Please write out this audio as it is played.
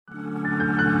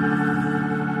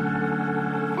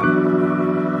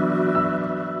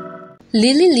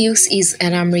Lilli Luxe is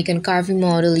an American Curvy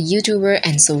model, YouTuber,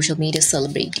 and social media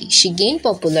celebrity. She gained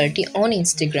popularity on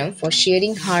Instagram for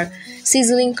sharing her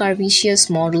sizzling curvaceous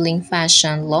modeling,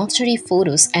 fashion, lingerie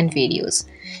photos, and videos.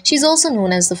 She is also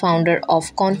known as the founder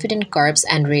of Confident Curves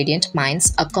and Radiant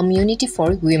Minds, a community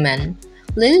for women.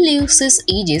 Lilli Luxe's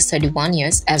age is 31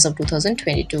 years as of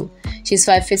 2022. She is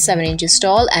 5 feet 7 inches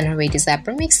tall and her weight is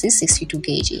approximately 62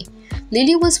 kg.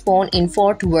 Lilli was born in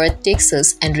Fort Worth,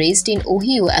 Texas and raised in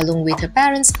Ohio along with her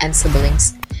parents and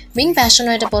siblings. Being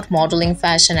passionate about modeling,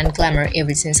 fashion and glamour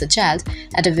ever since a child,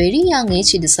 at a very young age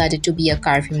she decided to be a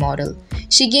curvy model.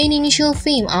 She gained initial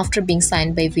fame after being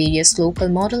signed by various local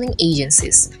modeling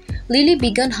agencies. Lilli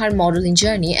began her modeling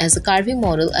journey as a curvy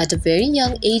model at a very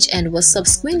young age and was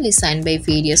subsequently signed by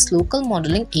various local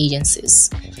modeling agencies.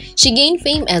 She gained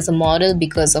fame as a model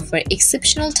because of her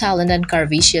exceptional talent and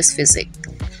curvaceous physique.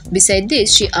 Besides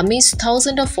this, she amazed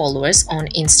thousands of followers on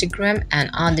Instagram and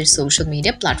other social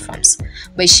media platforms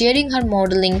by sharing her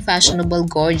modeling, fashionable,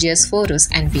 gorgeous photos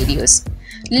and videos.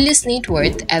 Lilli's net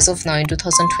worth as of now in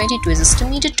 2022 is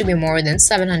estimated to be more than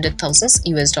 $700,000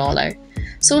 US.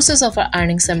 Sources of her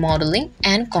earnings are modeling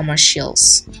and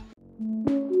commercials.